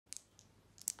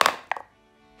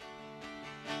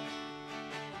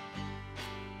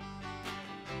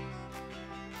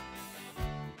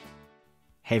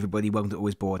Hey everybody, welcome to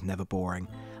Always Bored, Never Boring.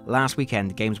 Last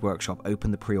weekend, Games Workshop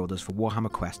opened the pre-orders for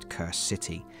Warhammer Quest Cursed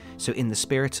City. So in the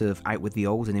spirit of out with the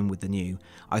old and in with the new,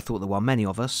 I thought that while many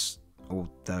of us,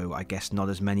 although I guess not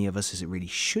as many of us as it really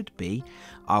should be,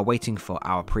 are waiting for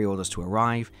our pre-orders to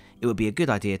arrive, it would be a good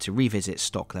idea to revisit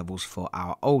stock levels for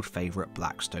our old favourite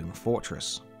Blackstone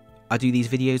Fortress. I do these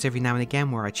videos every now and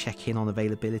again where I check in on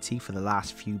availability for the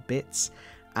last few bits,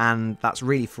 and that's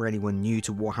really for anyone new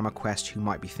to Warhammer Quest who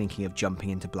might be thinking of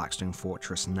jumping into Blackstone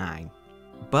Fortress now.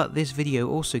 But this video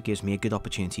also gives me a good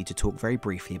opportunity to talk very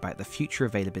briefly about the future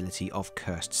availability of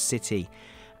Cursed City.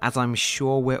 As I'm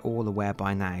sure we're all aware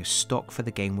by now, stock for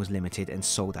the game was limited and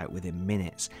sold out within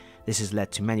minutes. This has led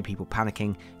to many people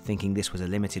panicking, thinking this was a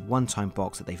limited one-time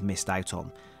box that they've missed out on.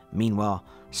 Meanwhile,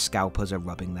 scalpers are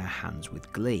rubbing their hands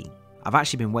with glee. I've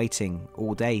actually been waiting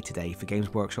all day today for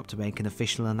Games Workshop to make an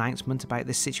official announcement about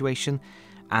this situation,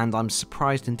 and I'm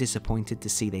surprised and disappointed to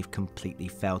see they've completely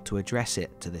failed to address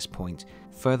it to this point.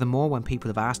 Furthermore, when people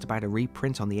have asked about a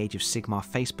reprint on the Age of Sigmar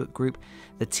Facebook group,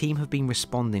 the team have been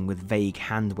responding with vague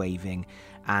hand-waving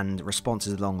and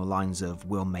responses along the lines of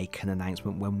 "we'll make an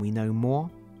announcement when we know more."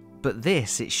 But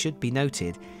this, it should be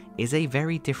noted, is a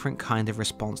very different kind of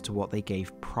response to what they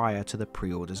gave prior to the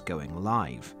pre-orders going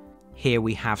live. Here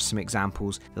we have some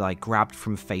examples that I grabbed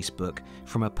from Facebook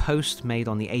from a post made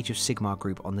on the Age of Sigmar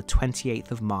group on the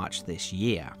 28th of March this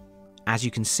year. As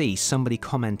you can see, somebody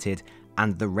commented,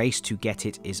 "and the race to get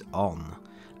it is on,"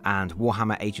 and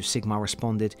Warhammer Age of Sigmar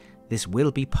responded, "this will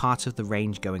be part of the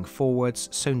range going forwards,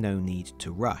 so no need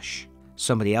to rush."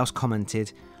 Somebody else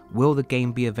commented, "will the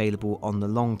game be available on the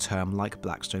long term like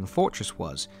Blackstone Fortress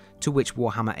was?" To which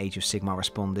Warhammer Age of Sigmar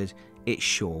responded, "it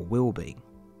sure will be."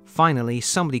 Finally,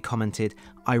 somebody commented,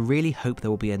 "I really hope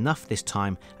there will be enough this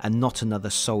time and not another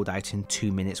sold out in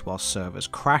 2 minutes while servers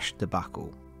crashed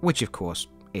debacle." Which of course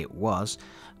it was,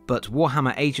 but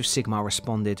Warhammer Age of Sigmar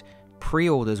responded,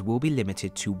 "Pre-orders will be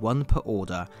limited to 1 per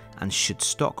order, and should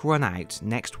stock run out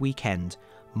next weekend,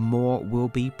 more will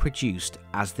be produced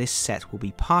as this set will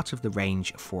be part of the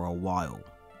range for a while."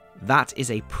 That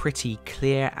is a pretty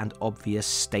clear and obvious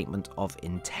statement of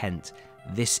intent.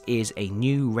 This is a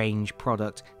new range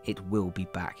product, it will be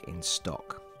back in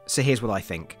stock. So here's what I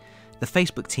think. The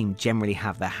Facebook team generally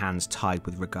have their hands tied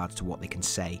with regards to what they can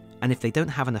say, and if they don't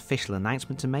have an official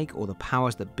announcement to make, or the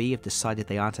powers that be have decided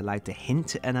they aren't allowed to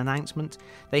hint at an announcement,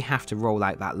 they have to roll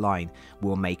out that line,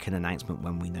 "we'll make an announcement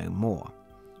when we know more."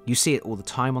 You see it all the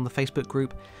time on the Facebook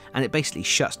group, and it basically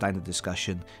shuts down the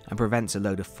discussion and prevents a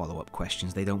load of follow-up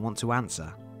questions they don't want to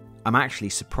answer. I'm actually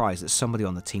surprised that somebody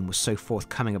on the team was so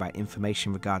forthcoming about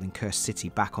information regarding Cursed City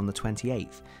back on the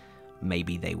 28th.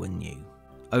 Maybe they were new.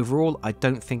 Overall, I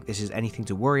don't think this is anything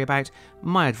to worry about.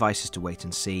 My advice is to wait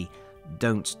and see.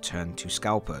 Don't turn to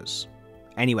scalpers.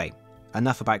 Anyway,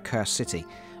 enough about Cursed City.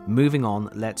 Moving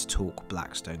on, let's talk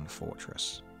Blackstone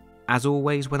Fortress. As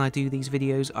always, when I do these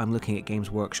videos, I'm looking at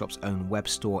Games Workshop's own web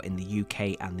store in the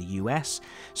UK and the US,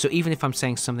 so even if I'm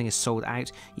saying something is sold out,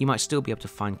 you might still be able to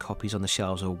find copies on the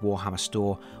shelves of a Warhammer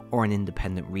store or an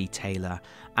independent retailer,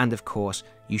 and of course,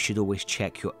 you should always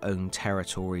check your own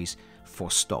territories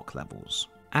for stock levels.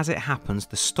 As it happens,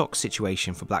 the stock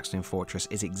situation for Blackstone Fortress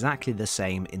is exactly the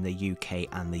same in the UK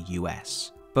and the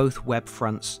US. Both web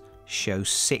fronts show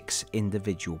 6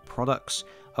 individual products,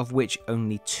 of which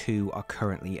only 2 are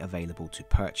currently available to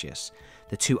purchase.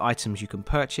 The 2 items you can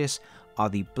purchase are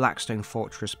the Blackstone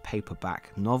Fortress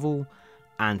paperback novel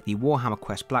and the Warhammer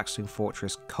Quest Blackstone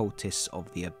Fortress Cultists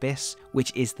of the Abyss,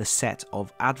 which is the set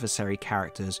of adversary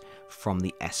characters from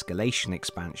the Escalation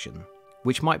expansion,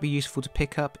 which might be useful to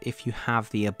pick up if you have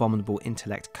the Abominable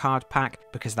Intellect card pack,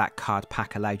 because that card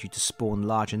pack allowed you to spawn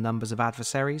larger numbers of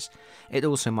adversaries. It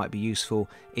also might be useful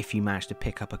if you manage to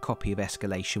pick up a copy of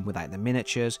Escalation without the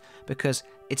miniatures, because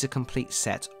it's a complete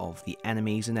set of the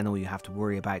enemies, and then all you have to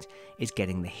worry about is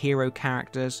getting the hero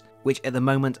characters, which at the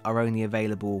moment are only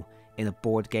available in a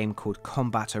board game called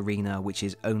Combat Arena, which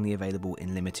is only available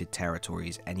in limited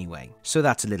territories anyway. So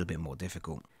that's a little bit more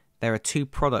difficult. There are 2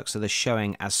 products that are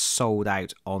showing as sold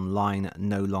out online,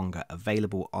 no longer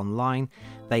available online.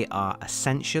 They are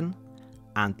Ascension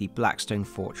and the Blackstone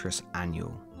Fortress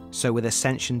Annual. So with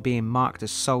Ascension being marked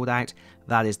as sold out,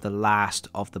 that is the last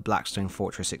of the Blackstone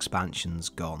Fortress expansions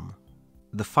gone.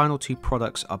 The final 2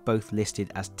 products are both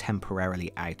listed as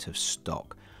temporarily out of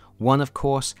stock. One, of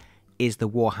course, is the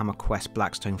Warhammer Quest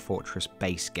Blackstone Fortress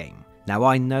base game. Now,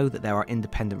 I know that there are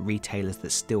independent retailers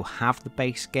that still have the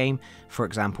base game. For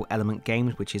example, Element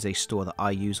Games, which is a store that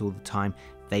I use all the time,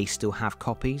 they still have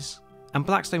copies. And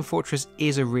Blackstone Fortress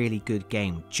is a really good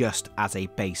game just as a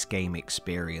base game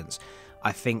experience.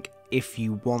 I think if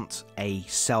you want a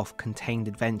self-contained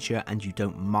adventure and you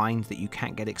don't mind that you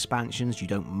can't get expansions, you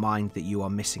don't mind that you are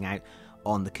missing out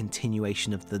on the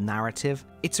continuation of the narrative,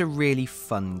 it's a really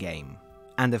fun game.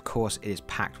 And of course it is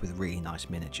packed with really nice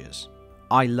miniatures.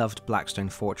 I loved Blackstone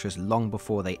Fortress long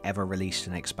before they ever released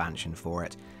an expansion for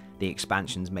it. The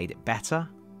expansions made it better,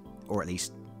 or at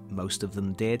least most of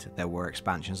them did. There were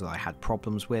expansions that I had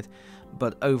problems with,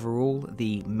 but overall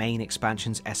the main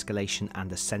expansions, Escalation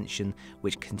and Ascension,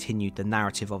 which continued the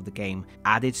narrative of the game,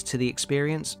 added to the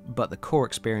experience, but the core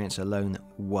experience alone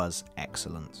was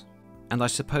excellent. And I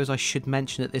suppose I should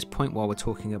mention at this point, while we're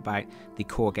talking about the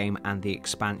core game and the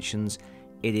expansions,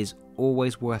 it is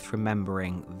always worth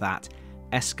remembering that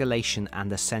Escalation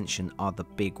and Ascension are the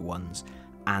big ones,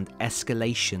 and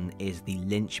Escalation is the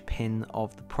linchpin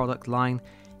of the product line.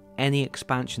 Any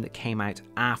expansion that came out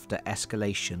after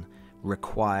Escalation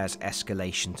requires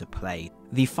Escalation to play.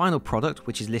 The final product,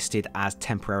 which is listed as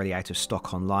temporarily out of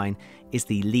stock online, is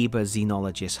the Liber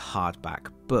Xenologist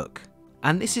hardback book.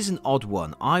 And this is an odd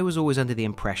one. I was always under the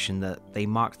impression that they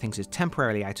marked things as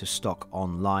temporarily out of stock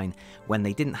online when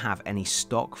they didn't have any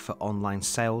stock for online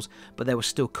sales, but there were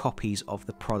still copies of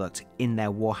the product in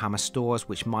their Warhammer stores,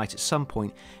 which might at some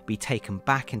point be taken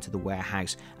back into the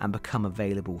warehouse and become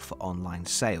available for online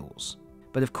sales.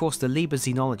 But of course the Liber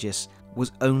Xenologist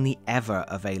was only ever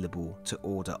available to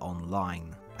order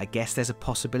online. I guess there's a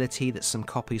possibility that some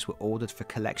copies were ordered for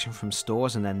collection from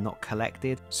stores and then not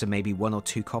collected, so maybe 1 or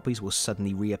 2 copies will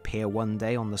suddenly reappear one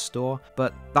day on the store,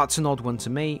 but that's an odd one to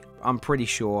me. I'm pretty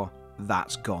sure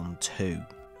that's gone too,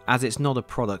 as it's not a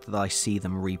product that I see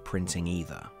them reprinting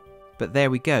either. But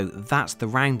there we go, that's the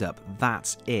roundup,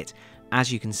 that's it.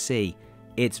 As you can see,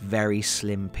 it's very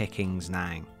slim pickings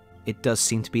now. It does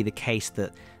seem to be the case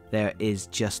that there is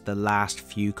just the last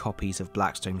few copies of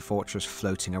Blackstone Fortress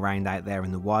floating around out there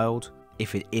in the wild.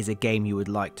 If it is a game you would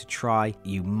like to try,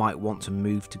 you might want to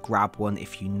move to grab one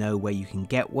if you know where you can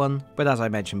get one. But as I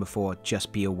mentioned before,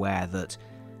 just be aware that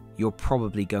you're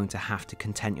probably going to have to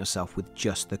content yourself with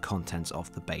just the contents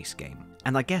of the base game.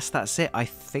 And I guess that's it. I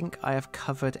think I have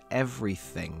covered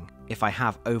everything. If I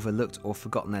have overlooked or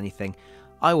forgotten anything,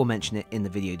 I will mention it in the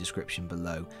video description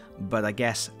below, but I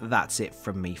guess that's it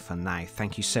from me for now.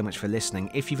 Thank you so much for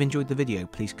listening. If you've enjoyed the video,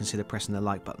 please consider pressing the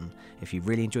like button. If you've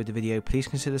really enjoyed the video, please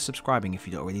consider subscribing if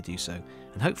you don't already do so.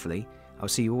 And hopefully, I'll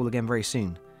see you all again very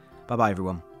soon. Bye bye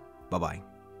everyone. Bye bye.